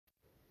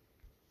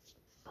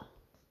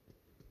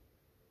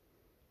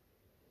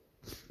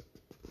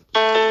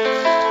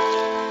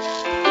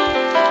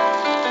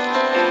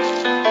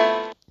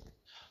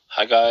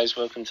guys,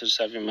 welcome to the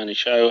Savvy Money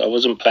Show. I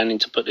wasn't planning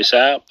to put this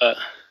out, but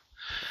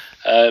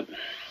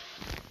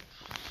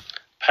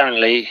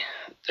apparently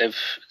the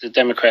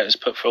Democrats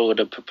put forward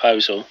a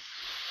proposal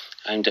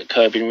aimed at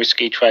curbing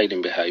risky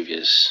trading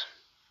behaviours.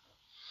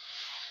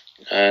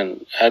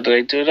 And how do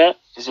they do that?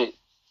 Is it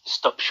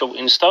stop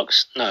shorting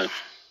stocks? No.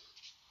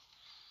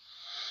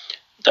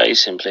 They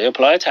simply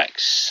apply a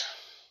tax.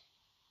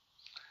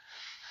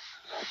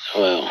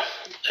 Well,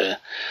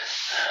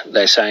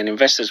 they're saying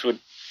investors would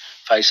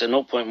face a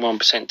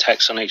 0.1%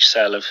 tax on each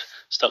sale of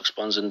stocks,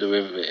 bonds and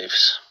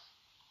derivatives.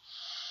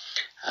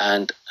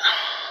 And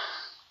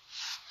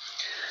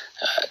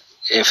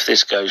if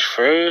this goes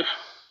through,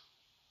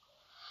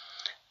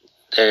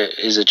 there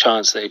is a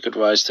chance that it could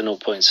rise to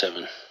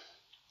 0.7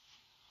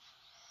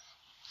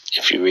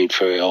 if you read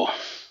through it all.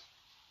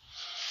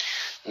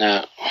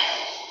 Now,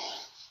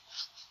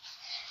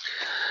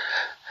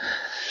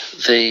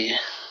 the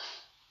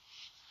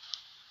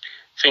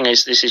thing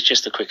is, this is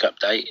just a quick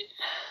update.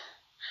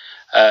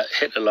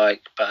 Hit the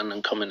like button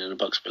and comment in the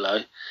box below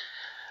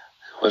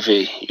whether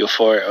you're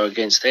for it or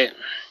against it.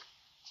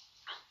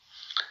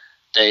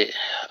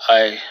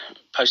 I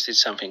posted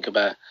something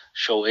about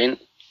shorting.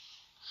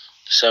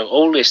 So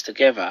all this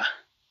together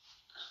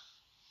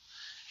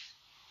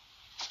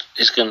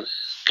is going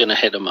to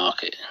hit the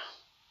market.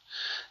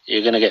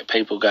 You're going to get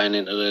people going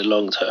into the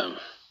long-term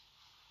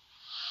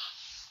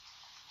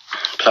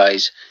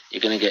plays.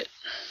 You're going to get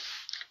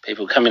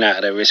people coming out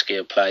of their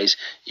riskier plays.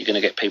 You're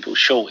going to get people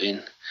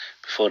shorting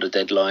before the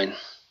deadline.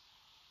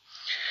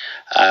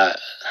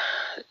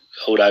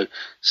 Although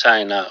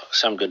saying that,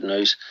 some good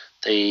news,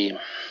 the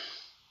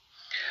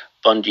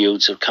bond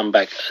yields have come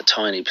back a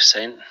tiny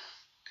percent,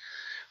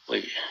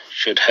 which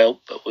should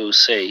help, but we'll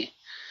see.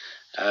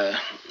 I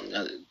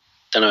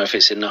don't know if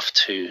it's enough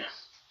to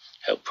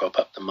help prop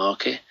up the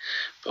market,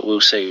 but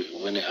we'll see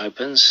when it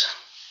opens.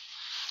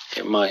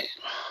 It might.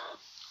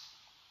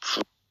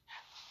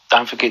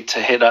 Don't forget to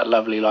hit that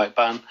lovely like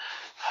button,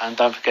 and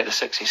don't forget the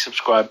sexy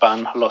subscribe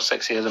button. A lot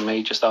sexier than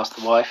me, just ask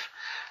the wife.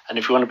 And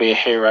if you want to be a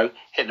hero,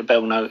 hit the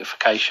bell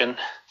notification.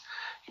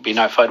 You'll be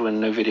notified when a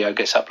new video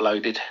gets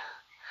uploaded.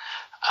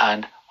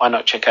 And why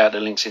not check out the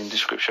links in the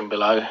description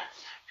below. If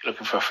you're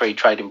looking for a free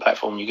trading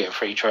platform, you get a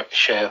free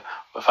share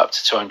with up to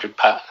 £200,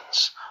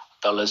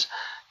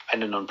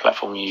 depending on the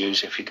platform you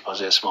use if you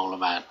deposit a small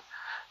amount.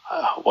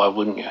 Why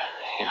wouldn't you?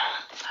 Yeah.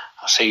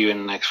 I'll see you in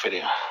the next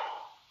video.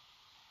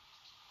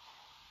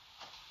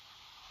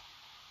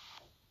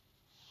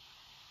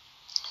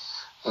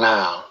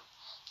 Now,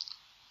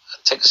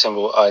 ticker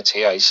symbol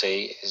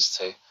ITAC is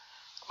to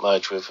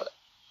merge with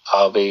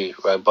RB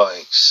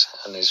Robotics,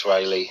 an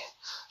Israeli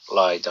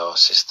LiDAR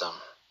system,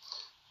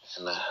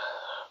 in a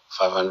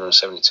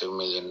 $572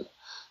 million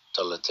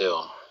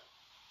deal,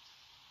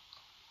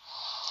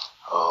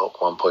 or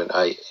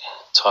 1.8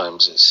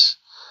 times its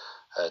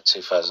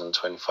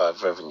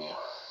 2025 revenue.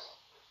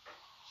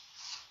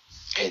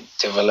 It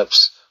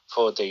develops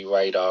 4D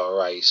radar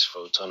arrays for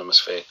autonomous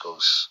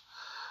vehicles,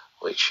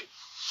 which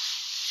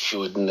you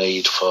would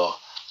need for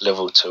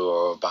level 2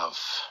 or above.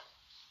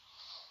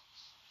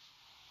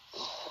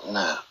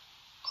 Now,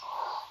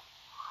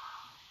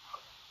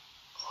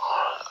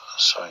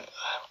 sorry,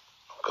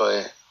 I've got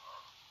it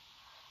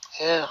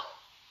here.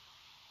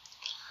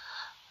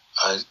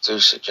 I do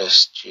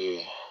suggest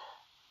you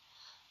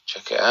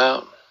check it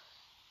out,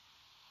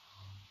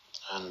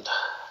 and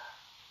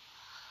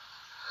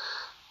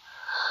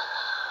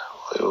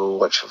we will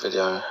watch a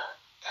video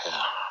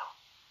here.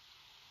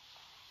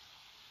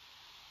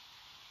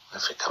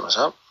 If it comes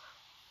up.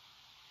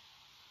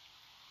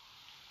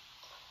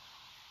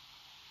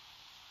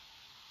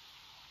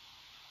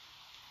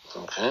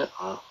 Okay,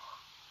 well,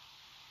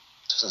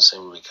 doesn't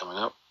seem to be coming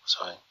up,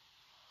 so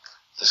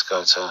let's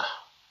go to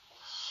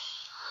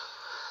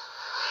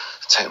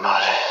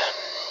technology.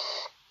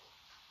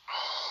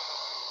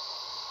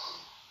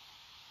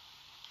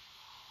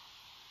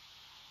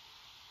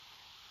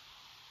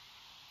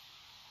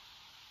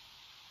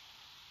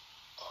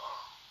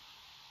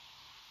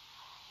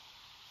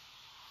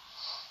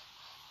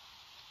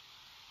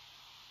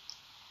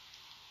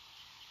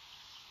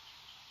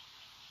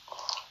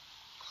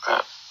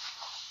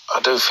 I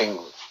do think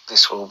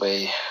this will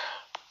be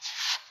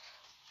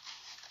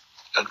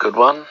a good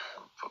one.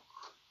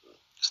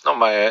 It's not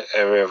my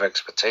area of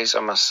expertise, I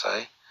must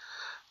say,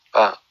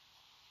 but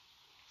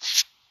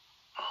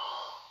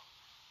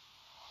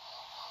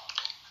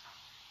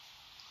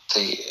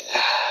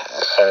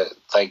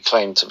they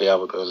claim to be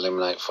able to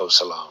eliminate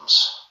false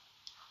alarms.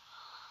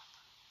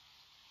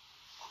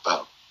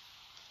 But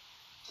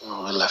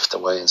we'll have to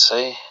wait and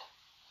see.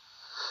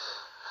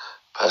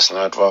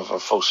 Personally, I'd rather a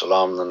false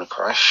alarm than a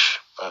crash,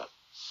 but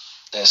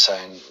they're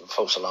saying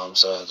false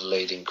alarms are the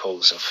leading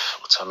cause of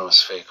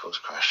autonomous vehicles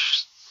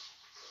crash.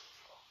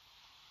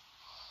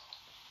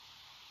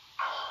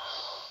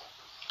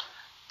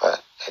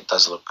 But it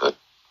does look good,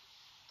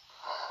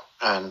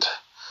 and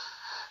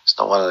it's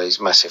not one of these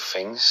massive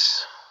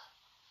things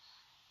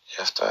you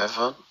have to have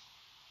on,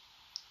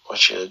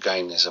 which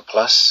again is a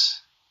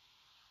plus.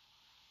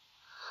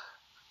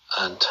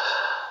 And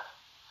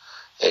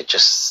it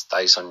just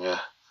stays on your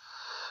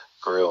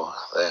grill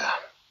there.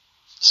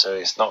 So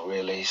it's not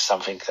really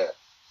something that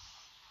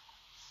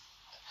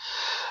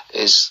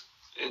is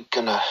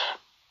gonna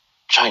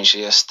change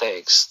the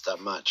aesthetics that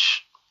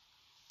much.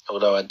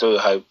 Although I do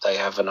hope they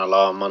have an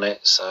alarm on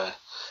it, so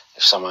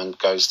if someone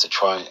goes to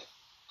try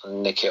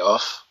and nick it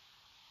off,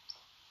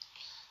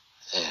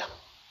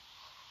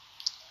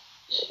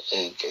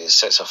 it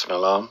sets off an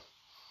alarm,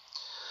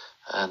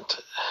 and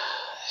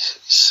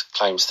it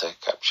claims to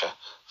capture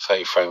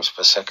 30 frames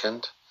per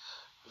second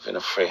within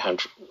a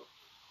 300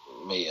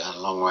 meter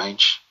long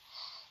range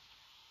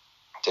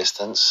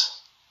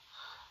distance,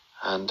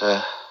 and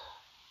I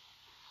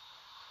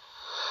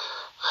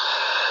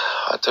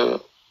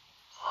do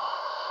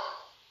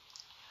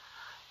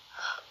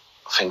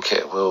think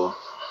it will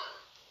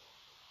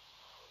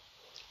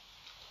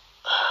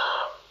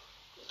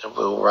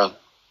run.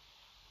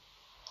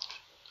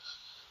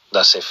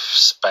 That's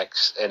if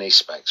any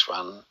specs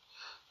run,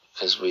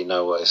 because we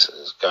know what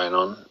is going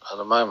on at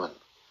the moment.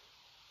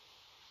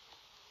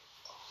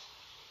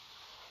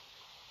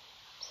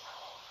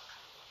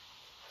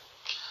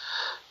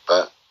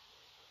 But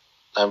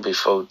don't be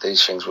fooled,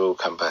 these things will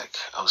come back.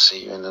 I'll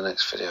see you in the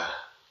next video.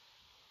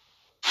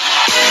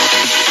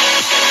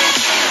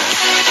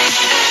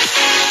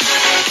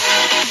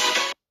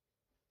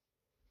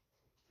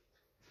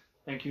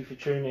 Thank you for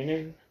tuning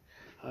in.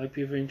 I hope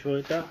you've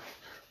enjoyed that.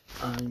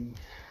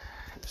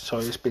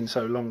 Sorry it's been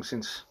so long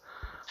since.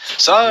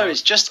 So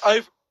it's just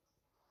over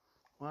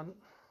one,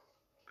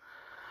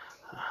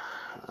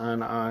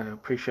 and I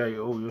appreciate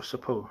all your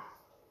support.